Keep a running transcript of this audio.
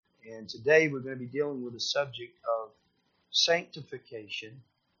And today we're going to be dealing with the subject of sanctification,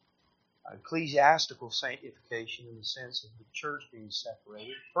 ecclesiastical sanctification in the sense of the church being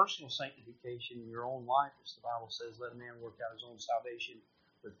separated, personal sanctification in your own life, as the Bible says, let a man work out his own salvation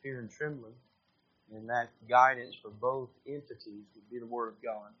with fear and trembling. And that guidance for both entities would be the Word of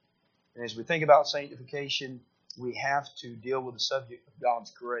God. And as we think about sanctification, we have to deal with the subject of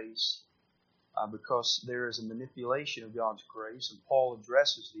God's grace because there is a manipulation of God's grace, and Paul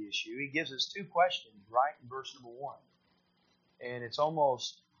addresses the issue. He gives us two questions right in verse number 1. And it's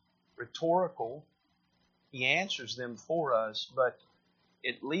almost rhetorical. He answers them for us, but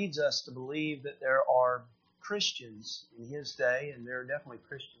it leads us to believe that there are Christians in his day, and there are definitely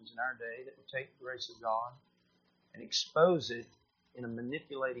Christians in our day, that will take the grace of God and expose it in a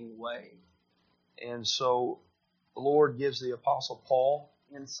manipulating way. And so the Lord gives the Apostle Paul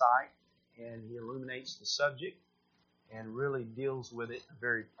insight, and he illuminates the subject and really deals with it in a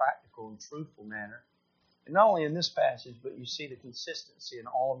very practical and truthful manner. And not only in this passage, but you see the consistency in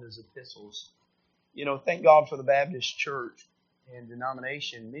all of his epistles. You know, thank God for the Baptist church and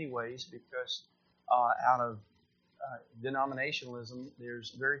denomination in many ways, because out of denominationalism,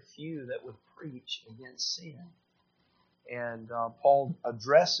 there's very few that would preach against sin. And Paul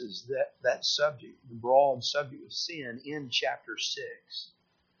addresses that subject, the broad subject of sin, in chapter 6.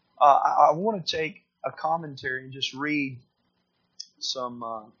 I want to take a commentary and just read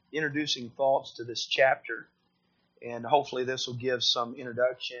some introducing thoughts to this chapter. And hopefully this will give some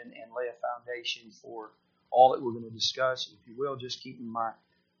introduction and lay a foundation for all that we're going to discuss. If you will, just keep me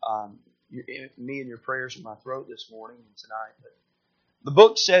in your prayers in my throat this morning and tonight. But the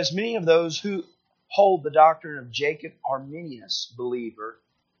book says, many of those who hold the doctrine of Jacob Arminius believer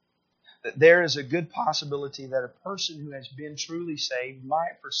that there is a good possibility that a person who has been truly saved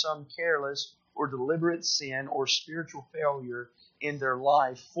might, for some careless or deliberate sin or spiritual failure in their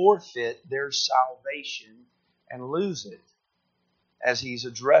life, forfeit their salvation and lose it, as he's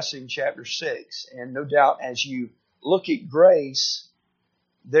addressing chapter 6. And no doubt as you look at grace,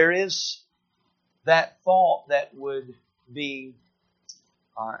 there is that thought that would be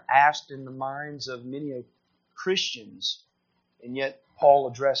asked in the minds of many Christians, and yet Paul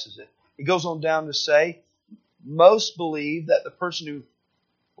addresses it. He goes on down to say, most believe that the person who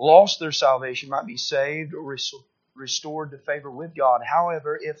lost their salvation might be saved or restored to favor with God.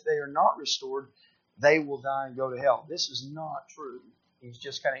 However, if they are not restored, they will die and go to hell. This is not true. He's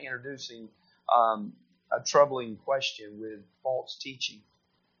just kind of introducing a troubling question with false teaching.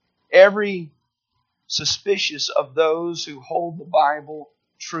 Every suspicious of those who hold the Bible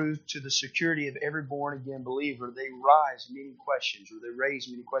truth to the security of every born-again believer, they raise many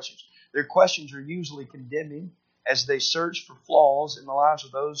questions. Their questions are usually condemning as they search for flaws in the lives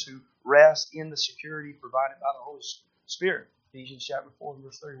of those who rest in the security provided by the Holy Spirit. Ephesians chapter 4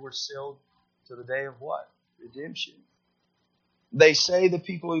 verse 30, we're sealed to the day of what? Redemption. They say the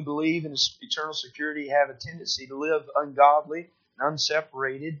people who believe in eternal security have a tendency to live ungodly and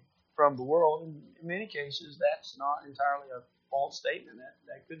unseparated from the world. And in many cases, that's not entirely a false statement.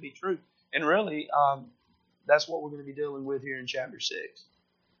 That could be true. And really, that's what we're going to be dealing with here in chapter 6.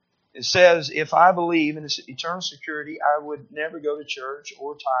 It says, if I believe in eternal security, I would never go to church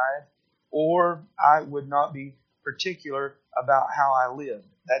or tithe, or I would not be particular about how I live.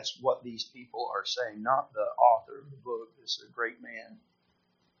 That's what these people are saying, not the author of the book. This is a great man.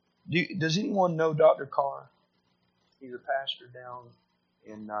 Does anyone know Dr. Carr? He's a pastor down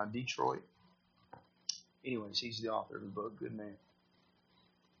in Detroit. Anyways, he's the author of the book. Good man.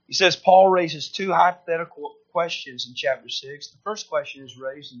 He says Paul raises two hypothetical questions in chapter 6. The first question is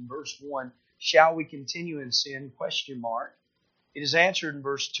raised in verse 1. Shall we continue in sin? ? It is answered in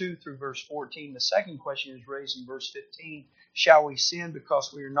verse 2 through verse 14. The second question is raised in verse 15. Shall we sin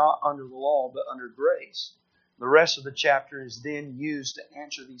because we are not under the law but under grace? The rest of the chapter is then used to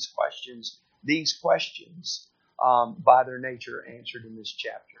answer these questions. These questions, by their nature, are answered in this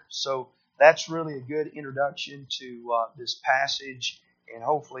chapter. So that's really a good introduction to this passage, and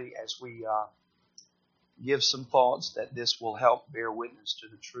hopefully as we give some thoughts that this will help bear witness to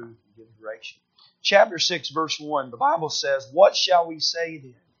the truth and give direction. Chapter 6, verse 1, the Bible says, what shall we say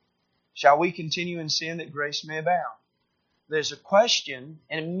then? Shall we continue in sin that grace may abound? There's a question,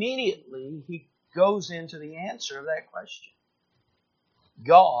 and immediately he goes into the answer of that question.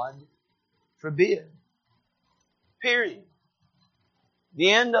 God forbid. Period.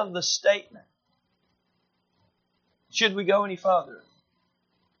 The end of the statement. Should we go any further?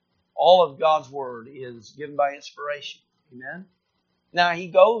 All of God's Word is given by inspiration. Amen? Now, he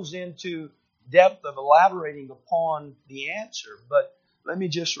goes into depth of elaborating upon the answer, but let me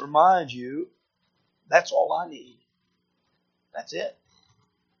just remind you, that's all I need. That's it.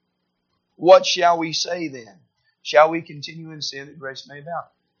 What shall we say then? Shall we continue in sin that grace may abound?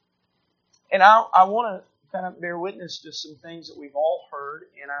 And I want to kind of bear witness to some things that we've all heard,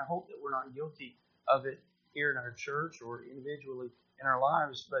 and I hope that we're not guilty of it here in our church or individually in our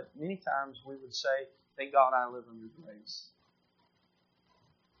lives. But many times we would say, thank God I live under grace.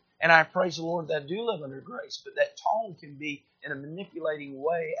 And I praise the Lord that I do live under grace, but that tone can be in a manipulating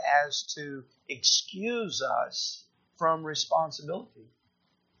way as to excuse us from responsibility,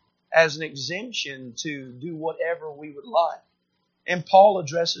 as an exemption to do whatever we would like. And Paul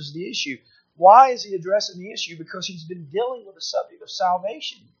addresses the issue. Why is he addressing the issue? Because he's been dealing with the subject of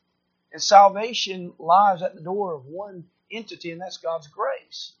salvation. And salvation lies at the door of one entity, and that's God's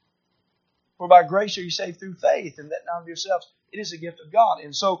grace. For by grace are you saved through faith, and that not of yourselves. It is a gift of God.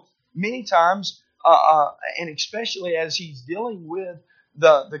 And so many times, and especially as he's dealing with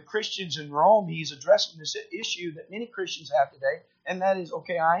the Christians in Rome, he's addressing this issue that many Christians have today, and that is,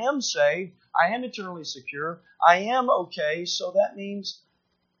 okay, I am saved, I am eternally secure, I am okay, so that means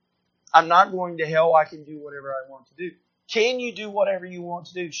I'm not going to hell, I can do whatever I want to do. Can you do whatever you want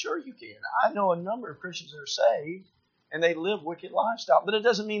to do? Sure you can. I know a number of Christians that are saved, and they live wicked lifestyle, but it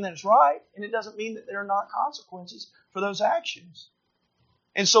doesn't mean that it's right, and it doesn't mean that there are not consequences for those actions.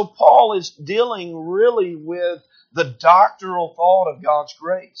 And so Paul is dealing really with the doctrinal thought of God's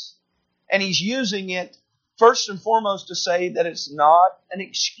grace. And he's using it first and foremost to say that it's not an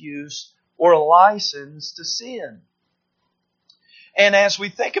excuse or a license to sin. And as we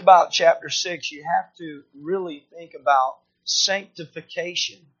think about chapter 6, you have to really think about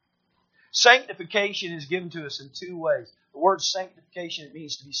sanctification. Sanctification is given to us in two ways. The word sanctification, it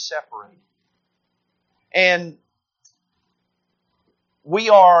means to be separated. And we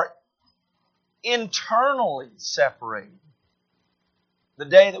are internally separated. The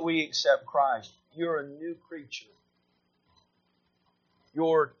day that we accept Christ, you're a new creature.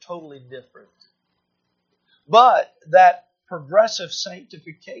 You're totally different. But that progressive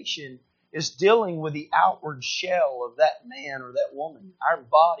sanctification is dealing with the outward shell of that man or that woman. Our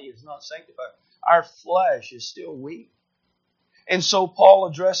body is not sanctified. Our flesh is still weak. And so Paul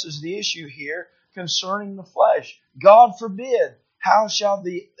addresses the issue here concerning the flesh. God forbid. How shall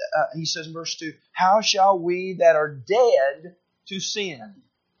he says in verse 2, how shall we that are dead to sin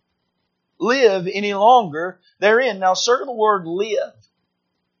live any longer therein? Now circle the word live.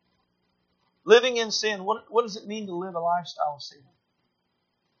 Living in sin, what does it mean to live a lifestyle of sin?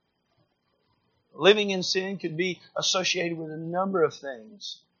 Living in sin could be associated with a number of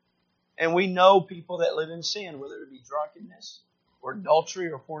things. And we know people that live in sin, whether it be drunkenness or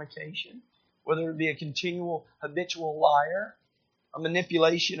adultery or fornication, whether it be a continual habitual liar, a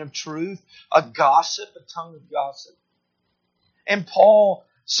manipulation of truth, a gossip, a tongue of gossip. And Paul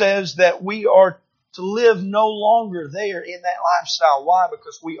says that we are to live no longer there in that lifestyle. Why?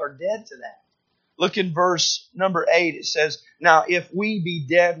 Because we are dead to that. Look in verse number 8. It says, now if we be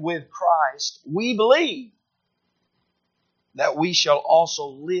dead with Christ, we believe that we shall also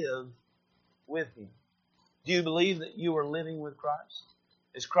live with Him. Do you believe that you are living with Christ?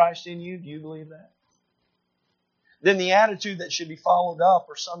 Is Christ in you? Do you believe that? Then the attitude that should be followed up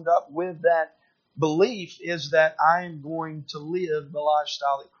or summed up with that belief is that I am going to live the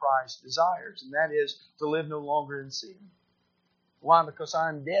lifestyle that Christ desires, and that is to live no longer in sin. Why? Because I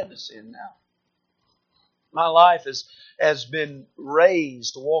am dead to sin now. My life has been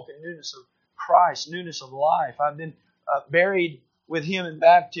raised to walk in newness of Christ, newness of life. I've been buried with Him in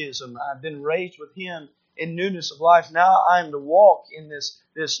baptism. I've been raised with Him in newness of life. Now I am to walk in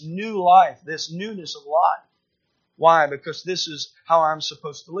this new life, this newness of life. Why? Because this is how I'm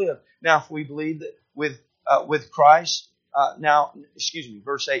supposed to live. Now, if we believe that with Christ,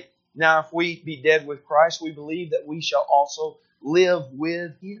 verse 8. Now, if we be dead with Christ, we believe that we shall also live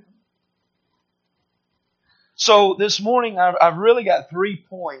with Him. So this morning, I've really got 3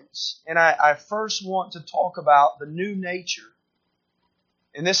 points, and I first want to talk about the new nature.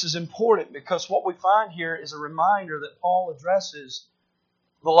 And this is important because what we find here is a reminder that Paul addresses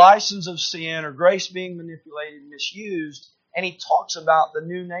the license of sin or grace being manipulated and misused, and he talks about the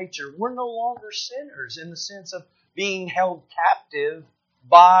new nature. We're no longer sinners in the sense of being held captive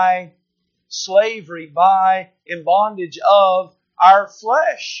by slavery, in bondage of our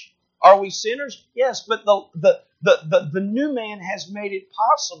flesh. Are we sinners? Yes, but the new man has made it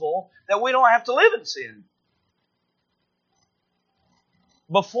possible that we don't have to live in sin.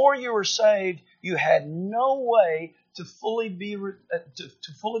 Before you were saved, you had no way to fully be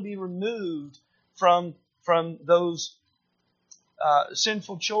removed from those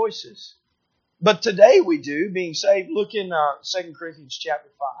sinful choices. But today we do, being saved. Look in 2 Corinthians chapter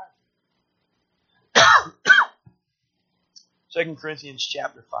 5. 2 Corinthians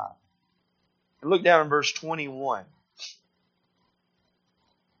chapter 5. And look down in verse 21.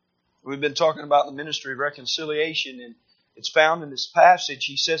 We've been talking about the ministry of reconciliation, and it's found in this passage.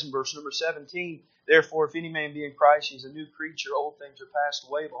 He says in verse number 17, "Therefore, if any man be in Christ, he is a new creature. Old things are passed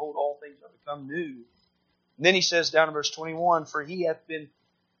away. Behold, all things are become new." And then he says down in verse 21, For he hath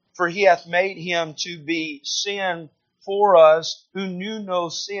made him to be sin for us who knew no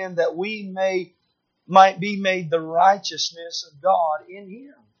sin, that we might be made the righteousness of God in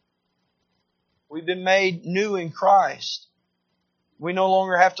Him." We've been made new in Christ. We no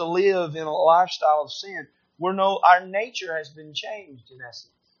longer have to live in a lifestyle of sin. Our nature has been changed in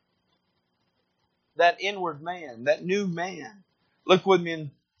essence. That inward man, that new man. Look with me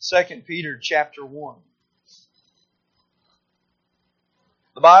in 2 Peter chapter 1.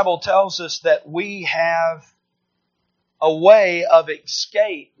 The Bible tells us that we have a way of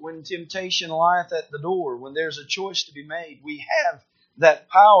escape when temptation lieth at the door, when there's a choice to be made. We have that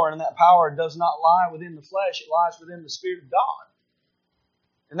power, and that power does not lie within the flesh, it lies within the Spirit of God.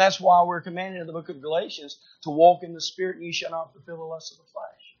 And that's why we're commanded in the book of Galatians to walk in the Spirit, and ye shall not fulfill the lusts of the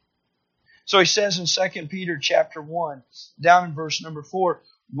flesh. So he says in 2 Peter chapter 1, down in verse number 4,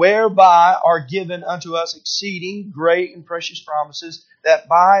 "Whereby are given unto us exceeding great and precious promises, that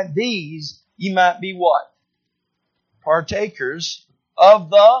by these ye might be" what? "Partakers of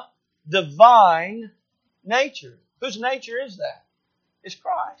the divine nature." Whose nature is that? It's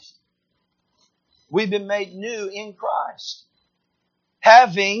Christ. We've been made new in Christ,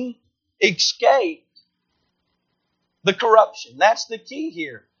 having escaped the corruption. That's the key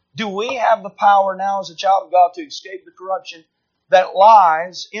here. Do we have the power now as a child of God to escape the corruption that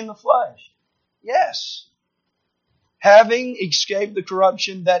lies in the flesh? Yes. Having escaped the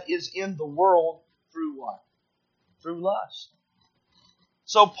corruption that is in the world through what? Through lust.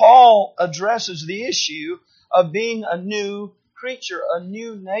 So Paul addresses the issue of being a new creature, a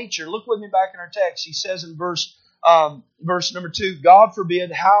new nature. Look with me back in our text. He says in verse number 2, "God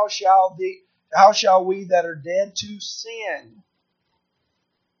forbid, how shall we that are dead to sin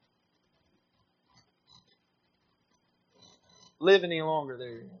live any longer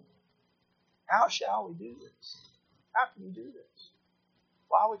therein?" How shall we do this? How can you do this?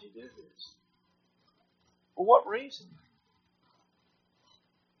 Why would you do this? For what reason?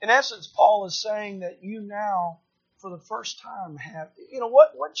 In essence, Paul is saying that you now, for the first time, have,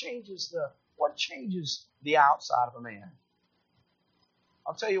 what changes the outside of a man?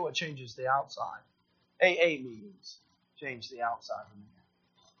 I'll tell you what changes the outside. AA meetings change the outside of a man.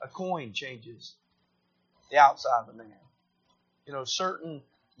 A coin changes the outside of a man. Certain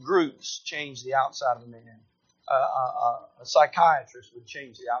groups change the outside of a man. A psychiatrist would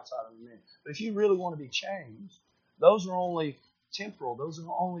change the outside of a man. But if you really want to be changed, those are only temporal. Those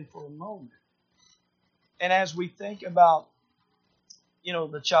are only for a moment. And as we think about,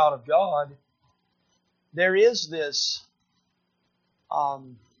 the child of God, there is this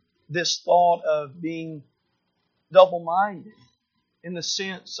thought of being double-minded in the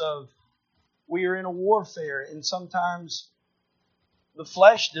sense of we are in a warfare, and sometimes the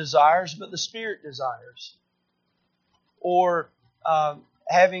flesh desires, but the Spirit desires. Or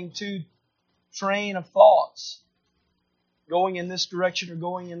having two train of thoughts going in this direction or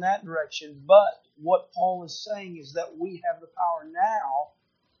going in that direction. But what Paul is saying is that we have the power now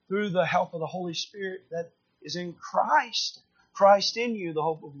through the help of the Holy Spirit that is in Christ. Christ in you, the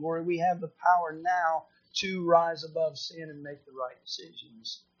hope of glory. We have the power now to rise above sin and make the right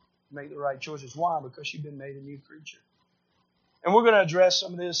decisions, make the right choices. Why? Because you've been made a new creature. And we're going to address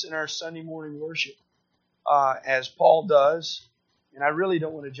some of this in our Sunday morning worship as Paul does. And I really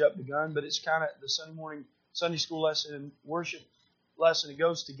don't want to jump the gun, but it's kind of the Sunday school lesson and worship lesson. It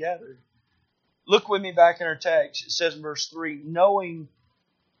goes together. Look with me back in our text. It says in verse 3, "Know ye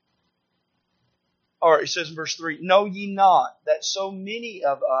not that so many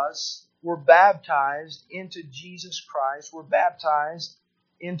of us were baptized into Jesus Christ?" Were baptized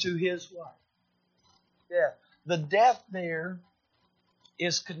into His what? Death. The death there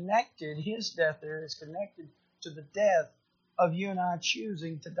is connected, His death there is connected to the death of you and I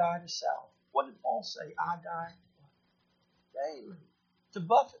choosing to die to self. What did Paul say? I die daily. To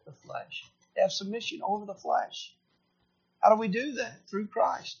buffet the flesh. To have submission over the flesh. How do we do that? Through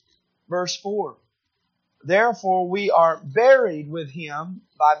Christ. Verse 4. "Therefore we are buried with Him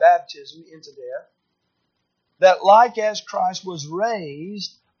by baptism into death, that like as Christ was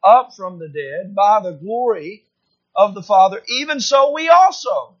raised up from the dead by the glory of the Father, even so we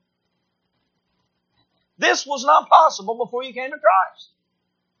also." This was not possible before you came to Christ.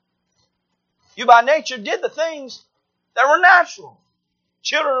 You by nature did the things that were natural.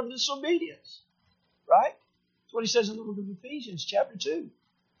 Children of disobedience. Right? That's what he says in the book of Ephesians chapter 2.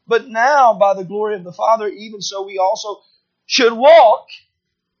 But now, by the glory of the Father, even so we also should walk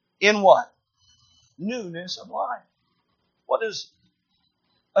in what? Newness of life. What does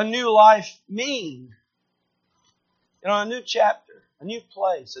a new life mean? A new chapter, a new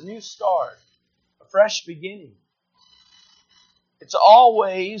place, a new start, a fresh beginning. It's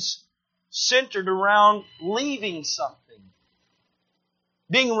always centered around leaving something,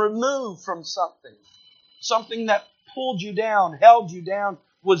 being removed from something, something that pulled you down, held you down,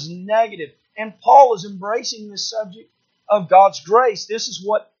 was negative. And Paul is embracing this subject of God's grace. This is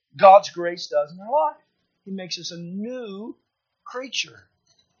what God's grace does in our life. He makes us a new creature.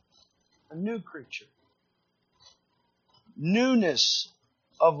 A new creature. Newness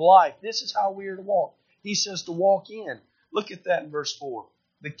of life. This is how we are to walk. He says to walk in. Look at that in verse 4.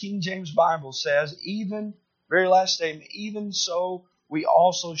 The King James Bible says, even, very last statement, even so we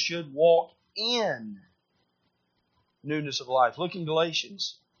also should walk in newness of life. Look in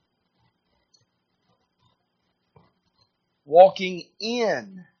Galatians. Walking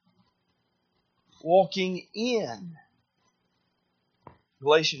in. Walking in.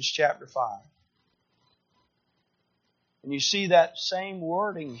 Galatians chapter 5. And you see that same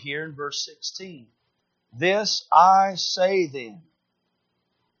wording here in verse 16. This I say then.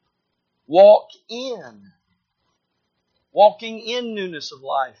 Walk in. Walking in newness of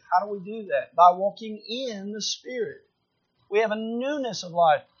life. How do we do that? By walking in the Spirit. We have a newness of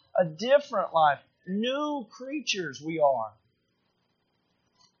life, a different life. New creatures we are.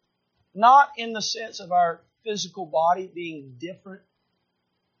 Not in the sense of our physical body being different.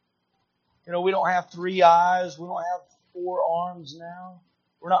 We don't have 3 eyes. We don't have 4 arms now.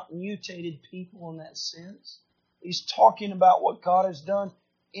 We're not mutated people in that sense. He's talking about what God has done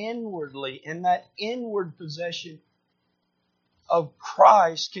inwardly, and that inward possession of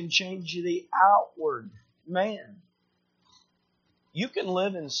Christ can change the outward man. You can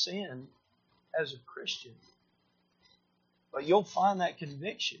live in sin as a Christian, but you'll find that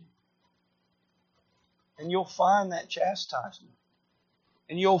conviction, and you'll find that chastisement,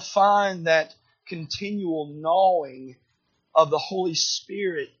 and you'll find that continual gnawing of the Holy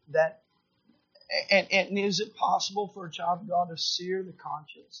Spirit. That and is it possible for a child of God to sear the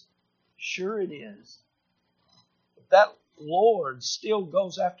conscience? Sure it is. But that Lord still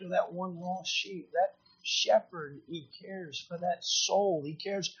goes after that one lost sheep. That shepherd, He cares for that soul. He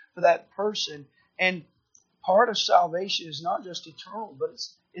cares for that person. And part of salvation is not just eternal, but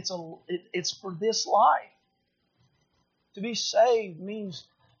it's for this life. To be saved means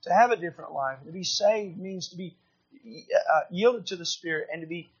to have a different life. To be saved means to be yielded to the Spirit and to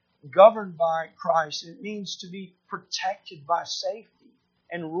be governed by Christ. It means to be protected by safety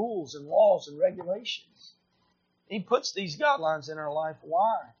and rules and laws and regulations. He puts these guidelines in our life.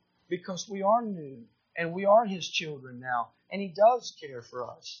 Why? Because we are new and we are His children now, and He does care for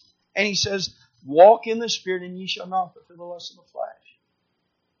us. And He says, walk in the Spirit and ye shall not fulfill the lust of the flesh.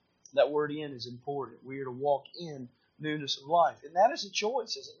 That word in is important. We are to walk in newness of life. And that is a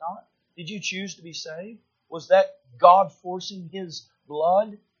choice, is it not? Did you choose to be saved? Was that God forcing His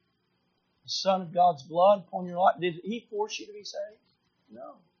blood, the Son of God's blood upon your life? Did He force you to be saved?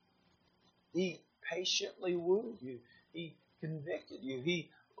 No. He patiently wooed you. He convicted you. He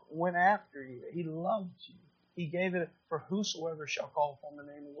went after you. He loved you. He gave it for whosoever shall call upon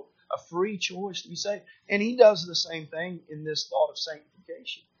the name of the Lord. A free choice to be saved. And He does the same thing in this thought of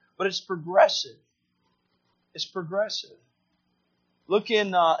sanctification. But it's progressive. It's progressive. Look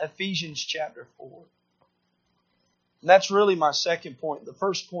in Ephesians chapter 4. And that's really my second point. The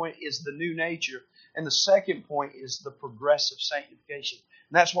first point is the new nature. And the second point is the progressive sanctification.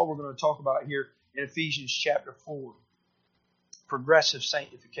 And that's what we're going to talk about here in Ephesians chapter 4. Progressive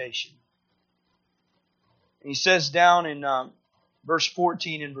sanctification. And he says down in verse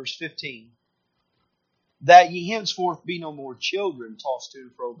 14 and verse 15, that ye henceforth be no more children, tossed to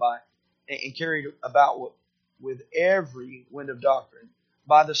and fro by, and carried about with every wind of doctrine,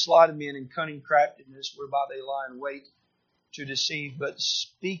 by the sleight of men and cunning craftiness, whereby they lie in wait to deceive, but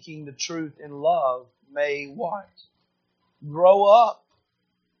speaking the truth in love may what? Grow up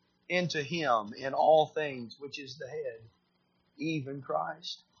into Him in all things, which is the head, even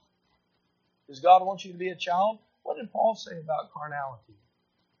Christ. Does God want you to be a child? What did Paul say about carnality?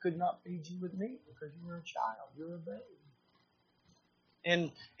 Could not feed you with meat because you were a child. You're a baby.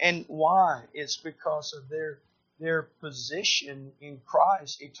 And why? It's because of their position in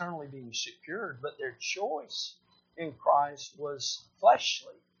Christ eternally being secured, but their choice in Christ was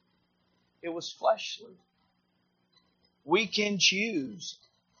fleshly. It was fleshly. We can choose.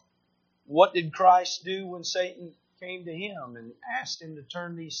 What did Christ do when Satan came to Him and asked Him to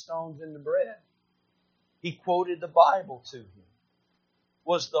turn these stones into bread? He quoted the Bible to him.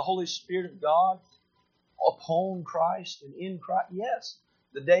 Was the Holy Spirit of God upon Christ and in Christ? Yes.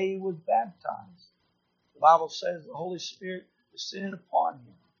 The day He was baptized, the Bible says the Holy Spirit descended upon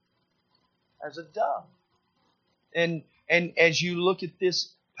Him as a dove. And as you look at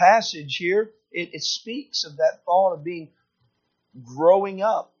this passage here, it speaks of that thought of being growing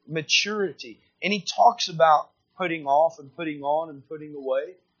up, maturity. And he talks about putting off and putting on and putting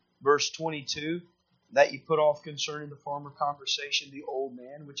away. Verse 22, that you put off concerning the former conversation the old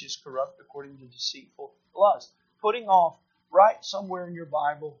man, which is corrupt according to deceitful lust. Putting off, right somewhere in your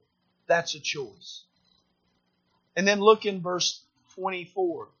Bible, that's a choice. And then look in verse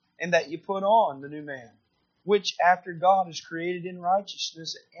 24, and that you put on the new man, which after God is created in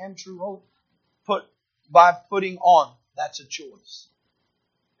righteousness and true holiness. By putting on, that's a choice.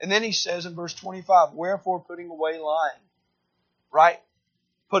 And then he says in verse 25, wherefore putting away lying. Right?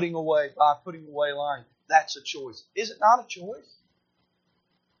 By putting away lying. That's a choice. Is it not a choice?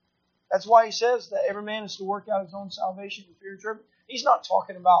 That's why he says that every man is to work out his own salvation in fear and trembling. He's not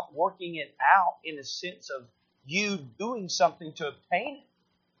talking about working it out in a sense of you doing something to obtain it.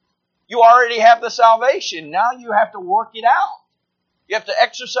 You already have the salvation. Now you have to work it out. You have to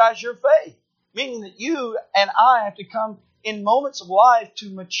exercise your faith. Meaning that you and I have to come in moments of life to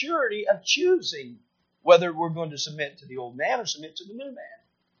maturity of choosing whether we're going to submit to the old man or submit to the new man.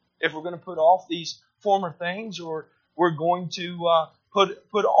 If we're going to put off these former things, or we're going to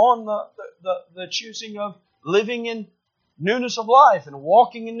put on the choosing of living in newness of life and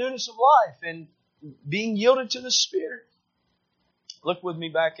walking in newness of life and being yielded to the Spirit. Look with me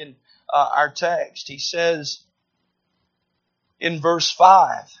back in our text. He says in verse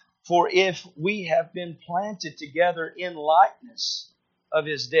 5, for if we have been planted together in likeness of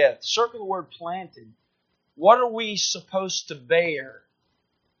His death. Circle the word planted. What are we supposed to bear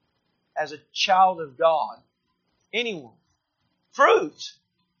as a child of God? Anyone. Fruit.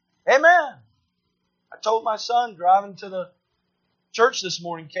 Amen. I told my son driving to the church this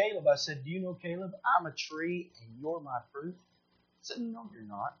morning, Caleb, I said, do you know, Caleb, I'm a tree and you're my fruit? He said, no, you're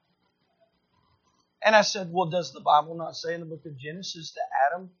not. And I said, well, does the Bible not say in the book of Genesis to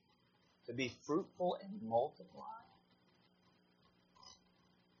Adam to be fruitful and multiply?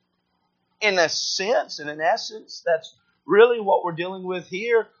 In a sense, and in essence, that's really what we're dealing with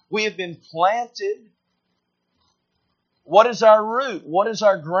here. We have been planted. What is our root? What is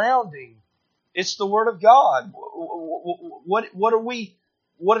our grounding? It's the Word of God. What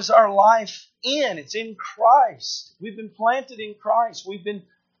is our life in? It's in Christ. We've been planted in Christ. We've been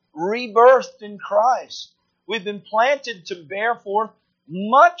rebirthed in Christ. We've been planted to bear forth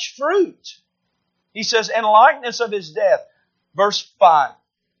much fruit. He says, in likeness of His death. Verse 5.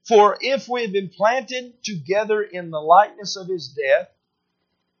 For if we have been planted together in the likeness of His death,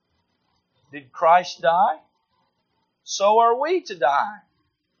 did Christ die? So are we to die.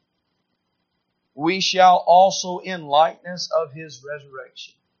 We shall also in likeness of His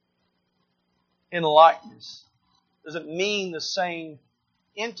resurrection. In likeness doesn't mean the same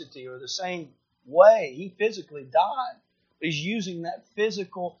entity or the same way. He physically died. He's using that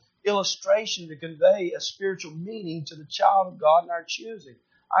physical illustration to convey a spiritual meaning to the child of God in our choosing.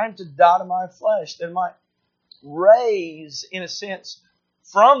 I am to die to my flesh, that I might raise, in a sense,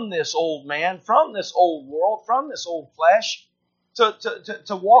 from this old man, from this old world, from this old flesh,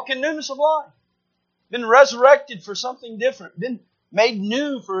 to walk in newness of life. Been resurrected for something different. Been made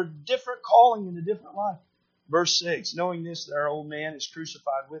new for a different calling and a different life. Verse 6, knowing this, that our old man is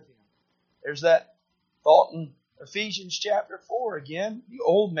crucified with Him. There's that thought in Ephesians chapter 4 again, the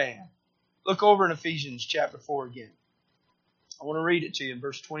old man. Look over in Ephesians chapter 4 again. I want to read it to you in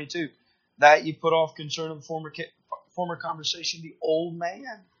verse 22. That you put off concerning the former conversation, the old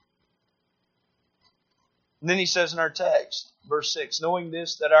man. And then he says in our text, verse 6, knowing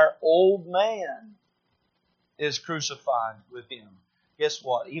this, that our old man is crucified with Him. Guess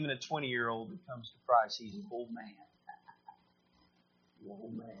what? Even a 20-year-old that comes to Christ, he's an old man.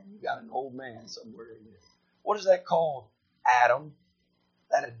 Old man. You got an old man somewhere in there. What is that called? Adam.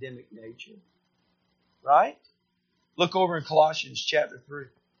 That Adamic nature. Right? Look over in Colossians chapter 3.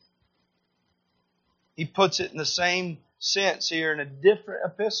 He puts it in the same sense here in a different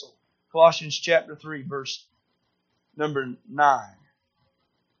epistle. Colossians chapter 3, verse number 9.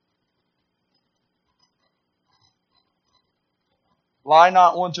 Lie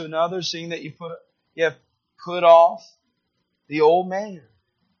not one to another, seeing that you have put off the old man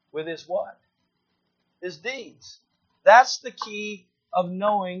with his what? His deeds. That's the key of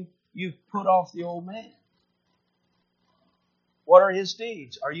knowing you've put off the old man. What are his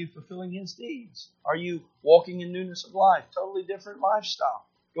deeds? Are you fulfilling his deeds? Are you walking in newness of life? Totally different lifestyle.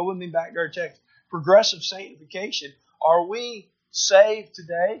 Go with me back to our text. Progressive sanctification. Are we saved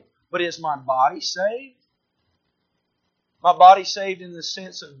today, but is my body saved? My body saved in the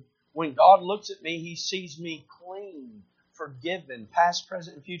sense of when God looks at me, He sees me clean, forgiven, past,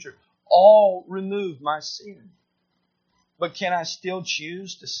 present, and future. All removed my sin. But can I still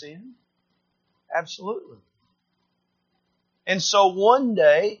choose to sin? Absolutely. And so one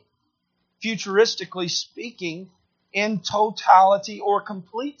day, futuristically speaking, in totality or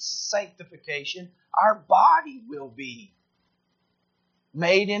complete sanctification, our body will be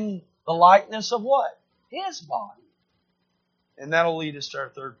made in the likeness of what? His body. And that'll lead us to our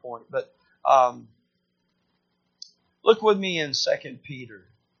third point. But look with me in 2 Peter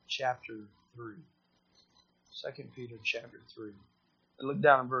chapter 3. 2 Peter chapter 3. And look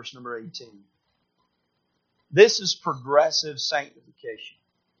down in verse number 18. This is progressive sanctification.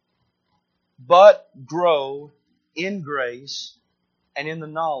 But grow in grace and in the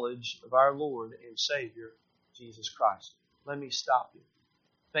knowledge of our Lord and Savior, Jesus Christ. Let me stop you.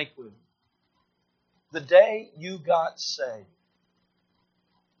 Think with me. The day you got saved,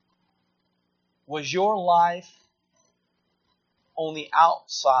 was your life on the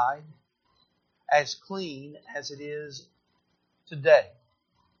outside as clean as it is today?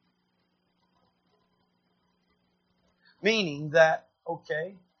 Meaning that,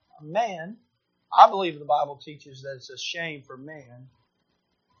 okay, a man, I believe the Bible teaches that it's a shame for man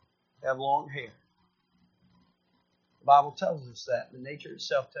to have long hair. The Bible tells us that. The nature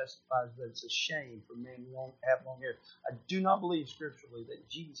itself testifies that it's a shame for men to have long hair. I do not believe scripturally that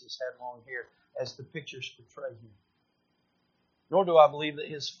Jesus had long hair as the pictures portray him. Nor do I believe that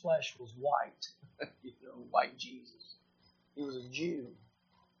his flesh was white. White Jesus. He was a Jew.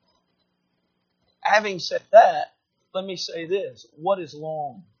 Having said that, let me say this. What is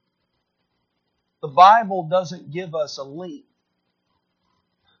long? The Bible doesn't give us a length.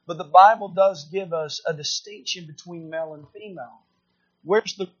 But the Bible does give us a distinction between male and female.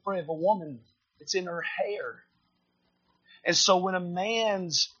 Where's the glory of a woman? It's in her hair. And so when a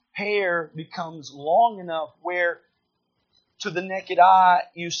man's hair becomes long enough where to the naked eye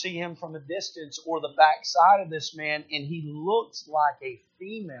you see him from a distance or the backside of this man and he looks like a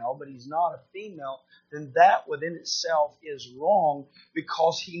female but he's not a female, then that within itself is wrong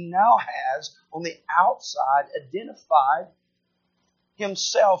because he now has on the outside identified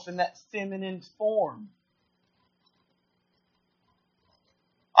himself in that feminine form.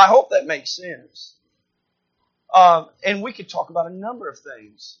 I hope that makes sense. And we could talk about a number of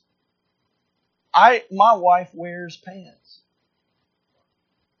things. My wife wears pants.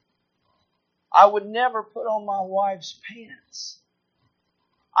 I would never put on my wife's pants.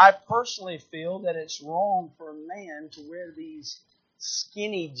 I personally feel that it's wrong for a man to wear these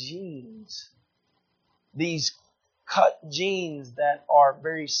skinny jeans, these cut jeans that are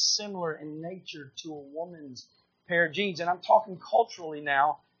very similar in nature to a woman's pair of jeans. And I'm talking culturally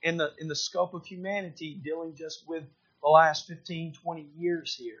now in the scope of humanity, dealing just with the last 15, 20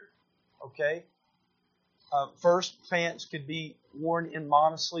 years here. Okay? First, pants could be worn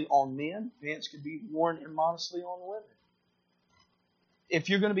immodestly on men. Pants could be worn immodestly on women. If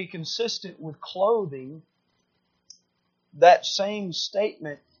you're going to be consistent with clothing, that same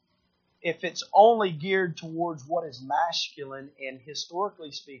statement, if it's only geared towards what is masculine, and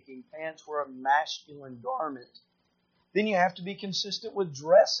historically speaking, pants were a masculine garment, then you have to be consistent with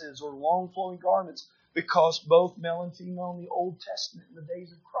dresses or long flowing garments, because both male and female in the Old Testament in the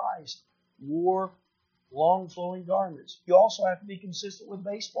days of Christ wore long flowing garments. You also have to be consistent with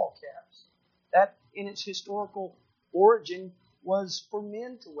baseball caps. That in its historical origin was for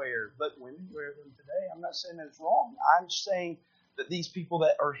men to wear, but women wear them today. I'm not saying that it's wrong. I'm saying that these people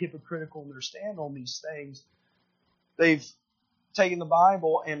that are hypocritical in their stand on these things, they've taken the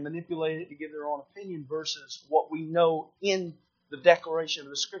Bible and manipulated it to give their own opinion versus what we know in the declaration of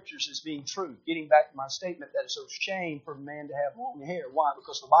the Scriptures as being true. Getting back to my statement that it's a shame for a man to have long hair. Why?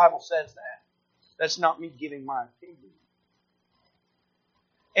 Because the Bible says that. That's not me giving my opinion.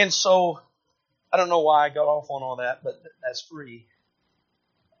 And so, I don't know why I got off on all that, but that's free.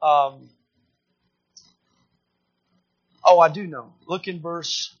 I do know. Look in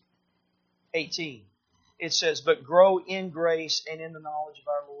verse 18. It says, but grow in grace and in the knowledge of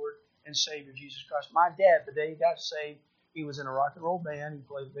our Lord and Savior Jesus Christ. My dad, the day he got saved, he was in a rock and roll band. He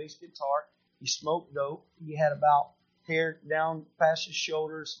played bass guitar. He smoked dope. He had about hair down past his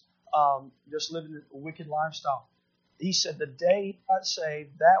shoulders, just living a wicked lifestyle. He said the day he got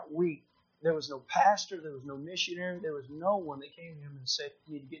saved, that week, there was no pastor, there was no missionary, there was no one that came to him and said,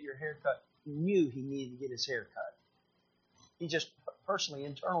 you need to get your hair cut. He knew he needed to get his hair cut. He just personally,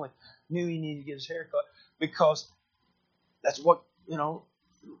 internally, knew he needed to get his hair cut because that's what,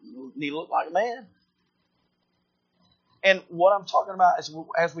 he looked like a man. And what I'm talking about is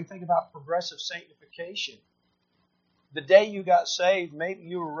as we think about progressive sanctification, the day you got saved, maybe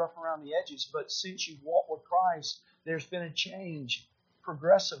you were rough around the edges, but since you've walked with Christ, there's been a change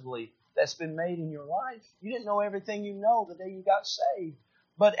progressively that's been made in your life. You didn't know everything you know the day you got saved.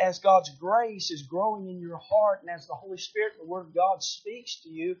 But as God's grace is growing in your heart, and as the Holy Spirit and the Word of God speaks to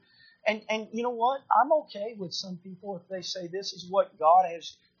you, and you know what? I'm okay with some people if they say this is what God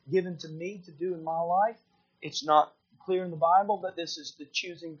has given to me to do in my life. It's not clear in the Bible, but this is the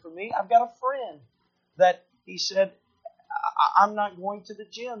choosing for me. I've got a friend that he said, I'm not going to the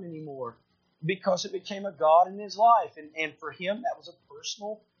gym anymore because it became a God in his life. And for him, that was a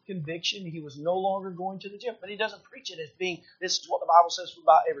personal conviction. He was no longer going to the gym. But he doesn't preach it as being, this is what the Bible says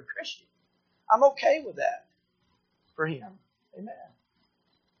about every Christian. I'm okay with that for him. Amen.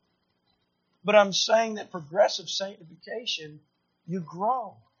 But I'm saying that progressive sanctification, you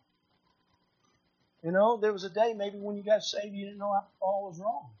grow. You know, there was a day maybe when you got saved, you didn't know alcohol was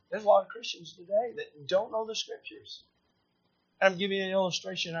wrong. There's a lot of Christians today that don't know the Scriptures. I'm giving you an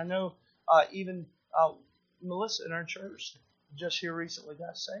illustration. I know even Melissa in our church just here recently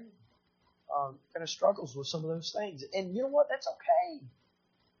got saved. Kind of struggles with some of those things. And you know what? That's okay.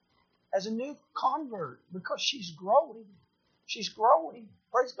 As a new convert, because she's growing. She's growing.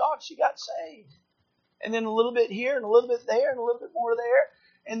 Praise God, she got saved. And then a little bit here and a little bit there and a little bit more there.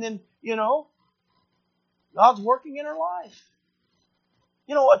 And then, you know, God's working in her life.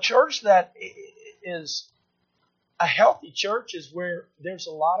 You know, a church that is a healthy church is where there's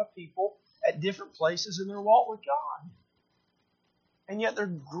a lot of people at different places in their walk with God. And yet they're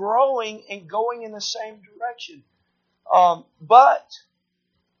growing and going in the same direction. But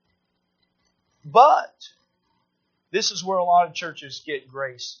this is where a lot of churches get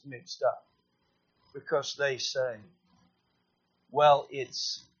grace mixed up. Because they say, well,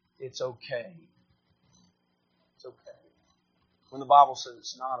 it's okay. It's okay. When the Bible says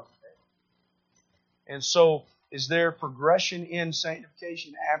it's not okay. And so, is there progression in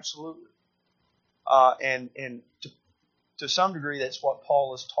sanctification? Absolutely. And to some degree, that's what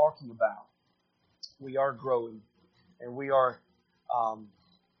Paul is talking about. We are growing, and we are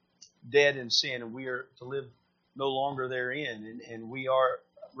dead in sin, and we are to live no longer therein, and we are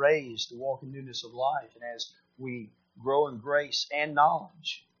raised to walk in newness of life. And as we grow in grace and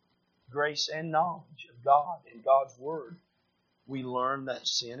knowledge of God and God's Word, we learn that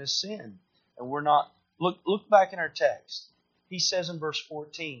sin is sin. And we're not, look back in our text. He says in verse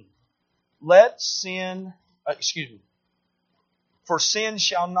 14, for sin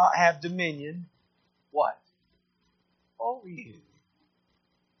shall not have dominion, what? Over you.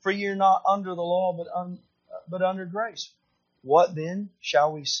 For you're not under the law, but under grace. What then?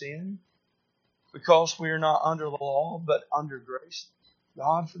 Shall we sin because we are not under the law, but under grace?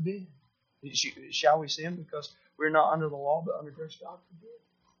 God forbid. Shall we sin because we're not under the law, but under grace? God forbid.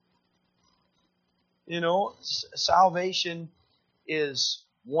 You know, salvation is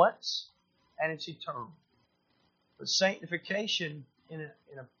once and it's eternal. But sanctification in an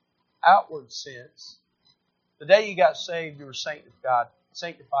outward sense, the day you got saved, you were sanctified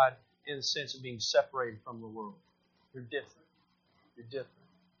in the sense of being separated from the world. You're different. You're different.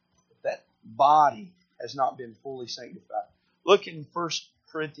 But that body has not been fully sanctified. Look in 1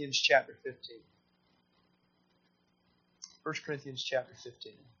 Corinthians chapter 15. 1 Corinthians chapter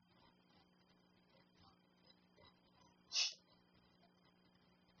 15.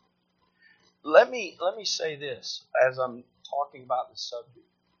 Let me say this as I'm talking about the subject.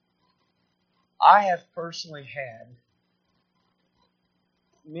 I have personally had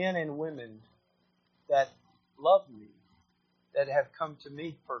men and women that love me, that have come to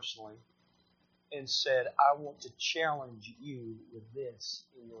me personally and said, I want to challenge you with this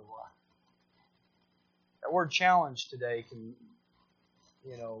in your life. That word challenge today can,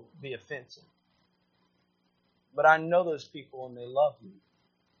 be offensive. But I know those people and they love me.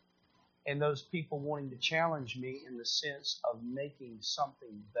 And those people wanting to challenge me in the sense of making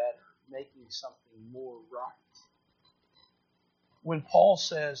something better, making something more right. When Paul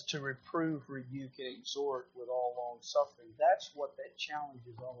says to reprove, rebuke, and exhort with all long suffering, that's what that challenge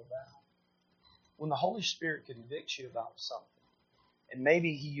is all about. When the Holy Spirit convicts you about something, and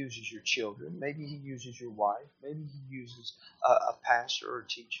maybe He uses your children, maybe He uses your wife, maybe He uses a pastor or a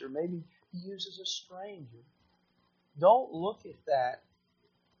teacher, maybe He uses a stranger. Don't look at that.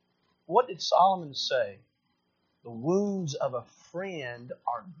 What did Solomon say? The wounds of a friend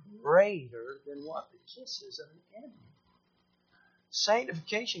are greater than what? The kisses of an enemy.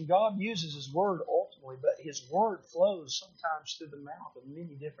 Sanctification, God uses His Word ultimately, but His Word flows sometimes through the mouth of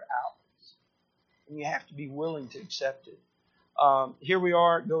many different outlets. And you have to be willing to accept it. Here we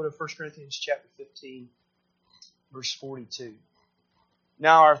are, go to 1 Corinthians chapter 15. verse 42.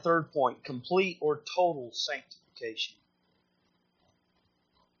 Now our third point, complete or total sanctification.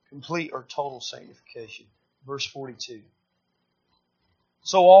 Complete or total sanctification. Verse 42.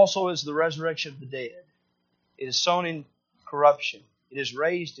 So also is the resurrection of the dead. It is sown in corruption. It is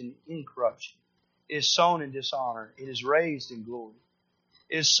raised in incorruption. It is sown in dishonor. It is raised in glory.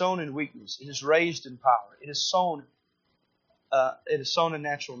 It is sown in weakness. It is raised in power. It is sown a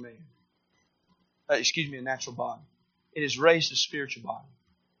natural man. A natural body. It is raised a spiritual body.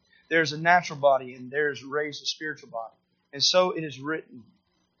 There is a natural body and there is raised a spiritual body. And so it is written,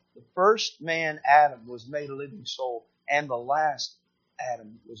 the first man, Adam, was made a living soul, and the last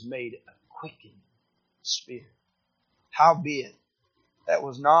Adam was made a quickened spirit. Howbeit, that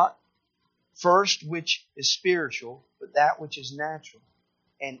was not first which is spiritual, but that which is natural,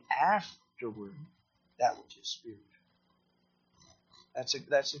 and afterward that which is spiritual.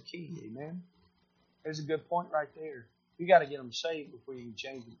 That's a key, amen. There's a good point right there. You got to get them saved before you can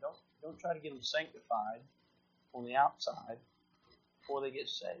change them. Don't try to get them sanctified on the outside before they get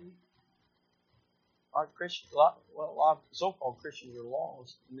saved. Our Christians, a lot of so-called Christians are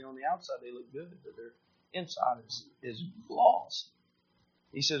lost, and on the outside they look good, but their inside is lost.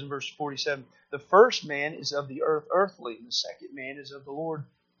 He says in verse 47, the first man is of the earth, earthly, and the second man is of the Lord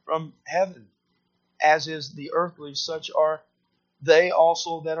from heaven. As is the earthly, such are they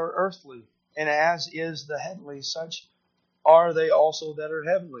also that are earthly. And as is the heavenly, such are they also that are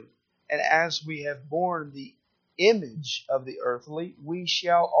heavenly. And as we have borne the image of the earthly, we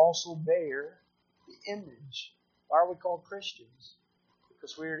shall also bear the image. Why are we called Christians?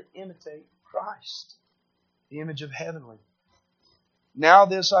 Because we are to imitate Christ, the image of heavenly. Now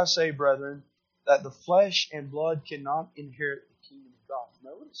this I say, brethren, that the flesh and blood cannot inherit the kingdom of God.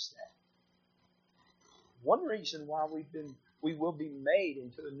 Notice that. One reason why we will be made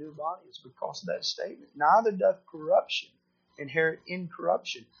into a new body is because of that statement. Neither doth corruption inherit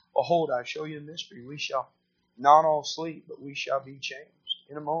incorruption. Behold, I show you a mystery. We shall not all sleep, but we shall be changed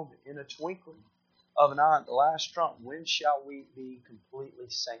in a moment, in a twinkling of an eye, at the last trump. When shall we be completely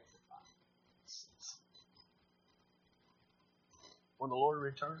sanctified? When the Lord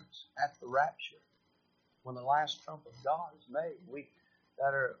returns at the rapture, when the last trump of God is made, we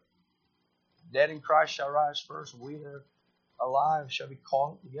that are dead in Christ shall rise first, and we that are alive shall be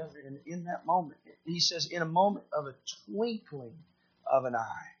caught up together. And in that moment, he says, in a moment of a twinkling of an eye.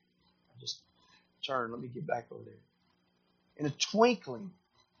 I just turn, let me get back over there. In a twinkling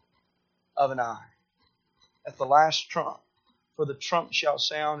of an eye, at the last trump, for the trump shall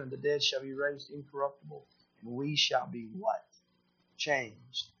sound, and the dead shall be raised incorruptible, and we shall be what?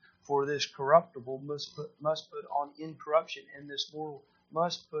 Changed. For this corruptible must put on incorruption, and this mortal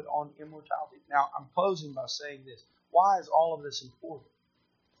must put on immortality. Now, I'm closing by saying this. Why is all of this important?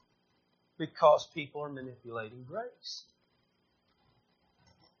 Because people are manipulating grace.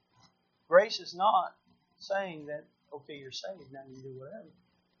 Grace is not saying that, okay, you're saved, now you can do whatever.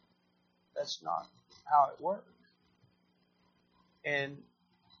 That's not how it works. And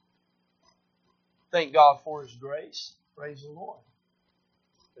thank God for His grace. Praise the Lord.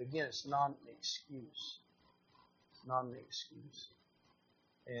 But again, it's not an excuse. It's not an excuse.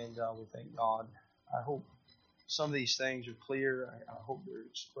 And we thank God. I hope some of these things are clear. I hope they're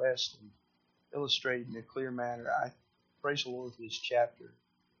expressed and illustrated in a clear manner. I praise the Lord for this chapter.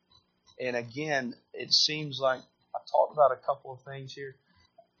 And again, it seems like I talked about a couple of things here.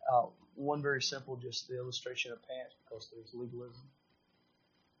 One very simple, just the illustration of pants, because there's legalism.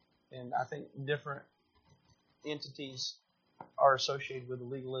 And I think different entities are associated with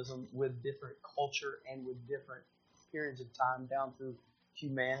legalism, with different culture and with different periods of time down through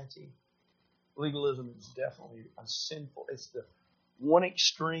humanity. Legalism is definitely a sinful. It's the one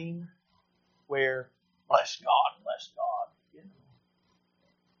extreme where bless God, you know,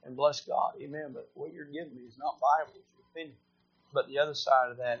 and bless God, amen. But what you're giving me is not Bible, it's your opinion. But the other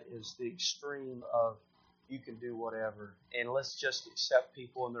side of that is the extreme of you can do whatever, and let's just accept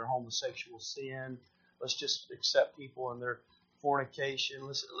people in their homosexual sin. Let's just accept people in their fornication.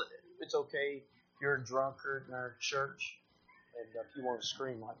 It's okay if you're a drunkard in our church, and if you want to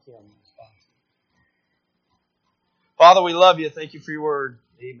scream like him, it's fine. Father, we love you. Thank you for your word.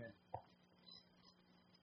 Amen.